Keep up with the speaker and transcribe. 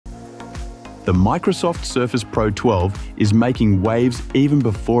The Microsoft Surface Pro 12 is making waves even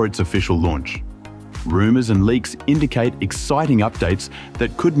before its official launch. Rumors and leaks indicate exciting updates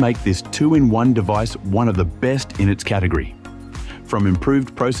that could make this two-in-one device one of the best in its category. From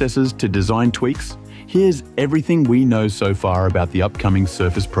improved processors to design tweaks, here's everything we know so far about the upcoming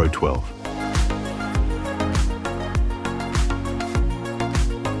Surface Pro 12.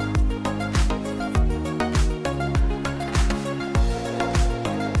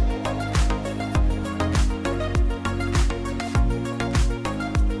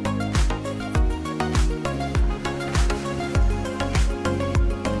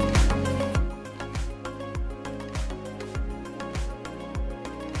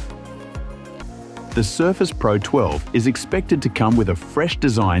 The Surface Pro 12 is expected to come with a fresh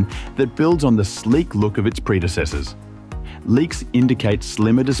design that builds on the sleek look of its predecessors. Leaks indicate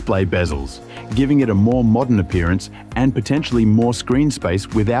slimmer display bezels, giving it a more modern appearance and potentially more screen space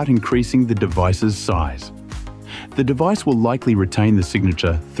without increasing the device's size. The device will likely retain the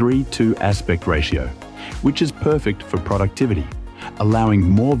signature 3:2 aspect ratio, which is perfect for productivity, allowing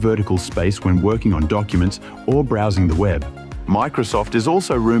more vertical space when working on documents or browsing the web. Microsoft is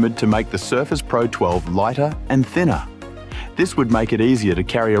also rumored to make the Surface Pro 12 lighter and thinner. This would make it easier to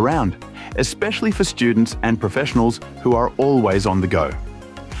carry around, especially for students and professionals who are always on the go.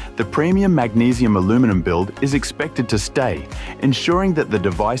 The premium magnesium aluminum build is expected to stay, ensuring that the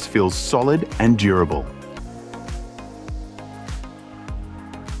device feels solid and durable.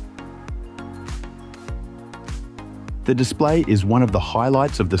 The display is one of the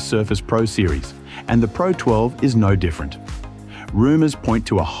highlights of the Surface Pro series, and the Pro 12 is no different. Rumors point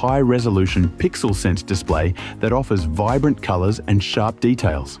to a high-resolution pixel sense display that offers vibrant colors and sharp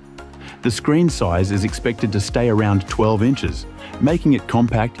details. The screen size is expected to stay around 12 inches, making it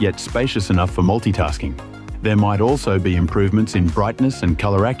compact yet spacious enough for multitasking. There might also be improvements in brightness and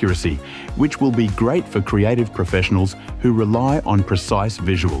color accuracy, which will be great for creative professionals who rely on precise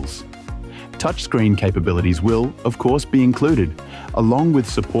visuals. Touchscreen capabilities will, of course, be included, along with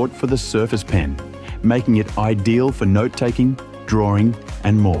support for the Surface Pen, making it ideal for note-taking, drawing,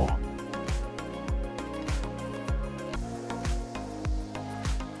 and more.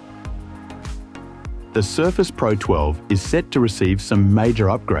 The Surface Pro 12 is set to receive some major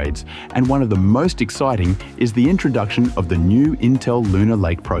upgrades, and one of the most exciting is the introduction of the new Intel Lunar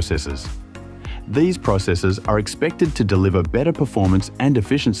Lake processors. These processors are expected to deliver better performance and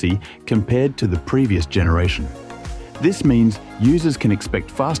efficiency compared to the previous generation. This means users can expect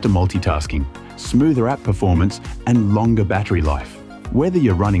faster multitasking, smoother app performance, and longer battery life. Whether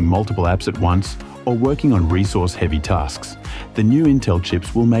you're running multiple apps at once or working on resource-heavy tasks, the new Intel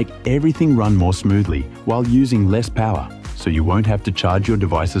chips will make everything run more smoothly while using less power, so you won't have to charge your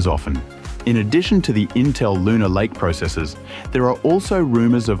devices often. In addition to the Intel Lunar Lake processors, there are also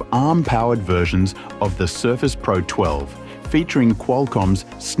rumors of ARM-powered versions of the Surface Pro 12, featuring Qualcomm's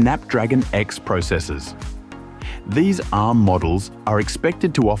Snapdragon X processors. These ARM models are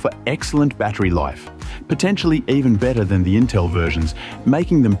expected to offer excellent battery life, potentially even better than the Intel versions,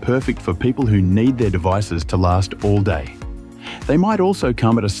 making them perfect for people who need their devices to last all day. They might also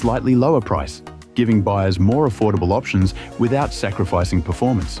come at a slightly lower price, giving buyers more affordable options without sacrificing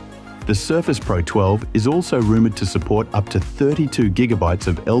performance. The Surface Pro 12 is also rumored to support up to 32 GB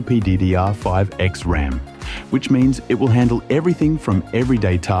of LPDDR5X RAM, which means it will handle everything from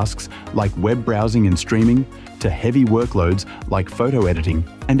everyday tasks like web browsing and streaming to heavy workloads like photo editing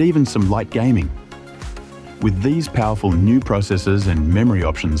and even some light gaming. With these powerful new processors and memory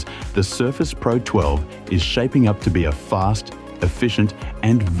options, the Surface Pro 12 is shaping up to be a fast, efficient,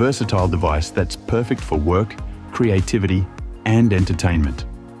 and versatile device that's perfect for work, creativity, and entertainment.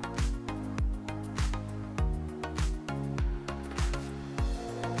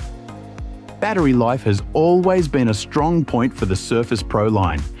 Battery life has always been a strong point for the Surface Pro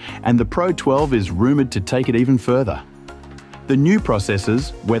line, and the Pro 12 is rumored to take it even further. The new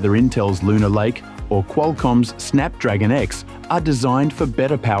processors, whether Intel's Lunar Lake or Qualcomm's Snapdragon X, are designed for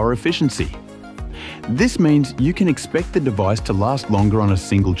better power efficiency. This means you can expect the device to last longer on a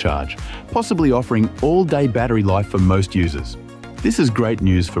single charge, possibly offering all-day battery life for most users. This is great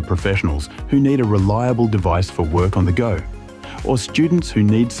news for professionals who need a reliable device for work on the go, or students who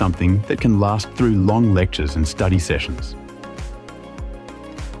need something that can last through long lectures and study sessions.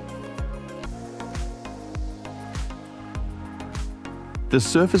 The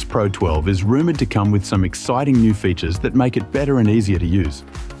Surface Pro 12 is rumored to come with some exciting new features that make it better and easier to use.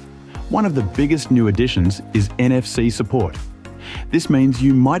 One of the biggest new additions is NFC support. This means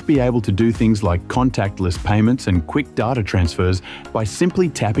you might be able to do things like contactless payments and quick data transfers by simply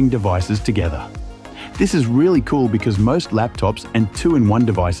tapping devices together. This is really cool because most laptops and 2-in-1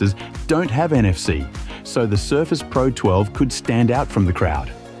 devices don't have NFC, so the Surface Pro 12 could stand out from the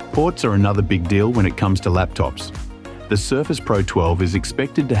crowd. Ports are another big deal when it comes to laptops. The Surface Pro 12 is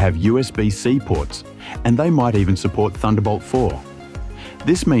expected to have USB-C ports, and they might even support Thunderbolt 4.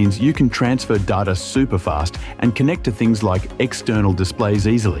 This means you can transfer data super fast and connect to things like external displays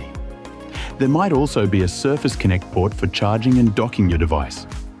easily. There might also be a Surface Connect port for charging and docking your device.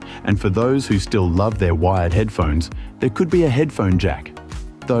 And for those who still love their wired headphones, there could be a headphone jack,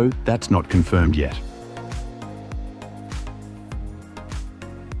 though that's not confirmed yet.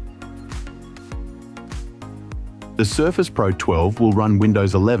 The Surface Pro 12 will run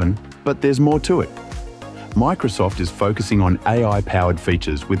Windows 11, but there's more to it. Microsoft is focusing on AI-powered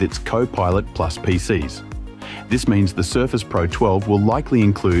features with its Copilot Plus PCs. This means the Surface Pro 12 will likely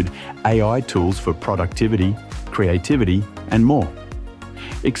include AI tools for productivity, creativity, and more.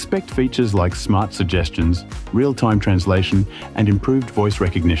 Expect features like smart suggestions, real-time translation, and improved voice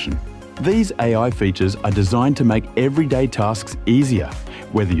recognition. These AI features are designed to make everyday tasks easier,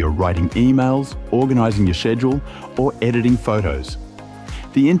 whether you're writing emails, organizing your schedule, or editing photos.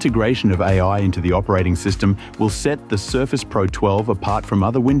 The integration of AI into the operating system will set the Surface Pro 12 apart from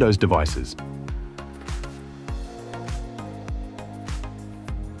other Windows devices.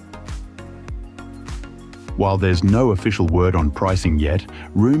 While there's no official word on pricing yet,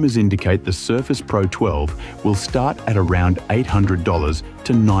 rumors indicate the Surface Pro 12 will start at around $800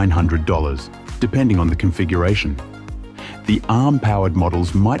 to $900, depending on the configuration. The ARM-powered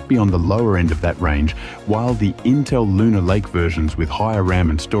models might be on the lower end of that range, while the Intel Lunar Lake versions with higher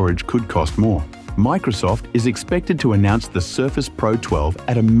RAM and storage could cost more. Microsoft is expected to announce the Surface Pro 12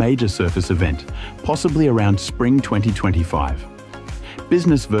 at a major Surface event, possibly around spring 2025.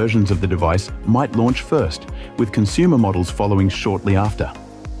 Business versions of the device might launch first, with consumer models following shortly after.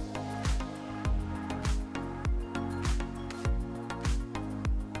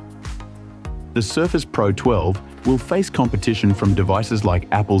 The Surface Pro 12 will face competition from devices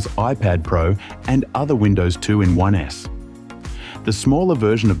like Apple's iPad Pro and other Windows 2-in-1s. The smaller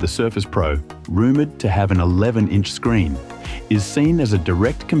version of the Surface Pro, rumoured to have an 11-inch screen, is seen as a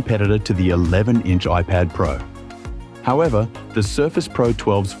direct competitor to the 11-inch iPad Pro. However, the Surface Pro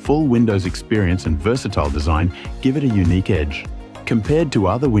 12's full Windows experience and versatile design give it a unique edge. Compared to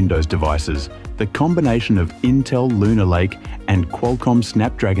other Windows devices, the combination of Intel Lunar Lake and Qualcomm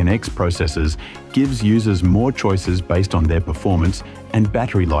Snapdragon X processors gives users more choices based on their performance and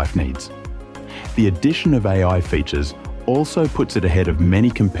battery life needs. The addition of AI features also puts it ahead of many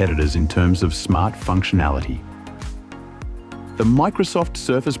competitors in terms of smart functionality. The Microsoft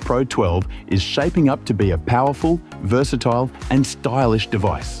Surface Pro 12 is shaping up to be a powerful, versatile, and stylish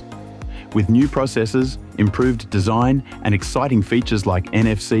device. With new processors, improved design, and exciting features like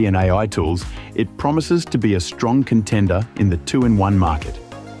NFC and AI tools, it promises to be a strong contender in the 2-in-1 market.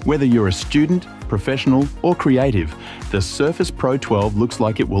 Whether you're a student, professional, or creative, the Surface Pro 12 looks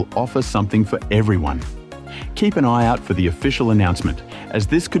like it will offer something for everyone. Keep an eye out for the official announcement, as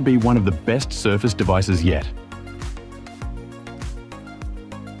this could be one of the best Surface devices yet.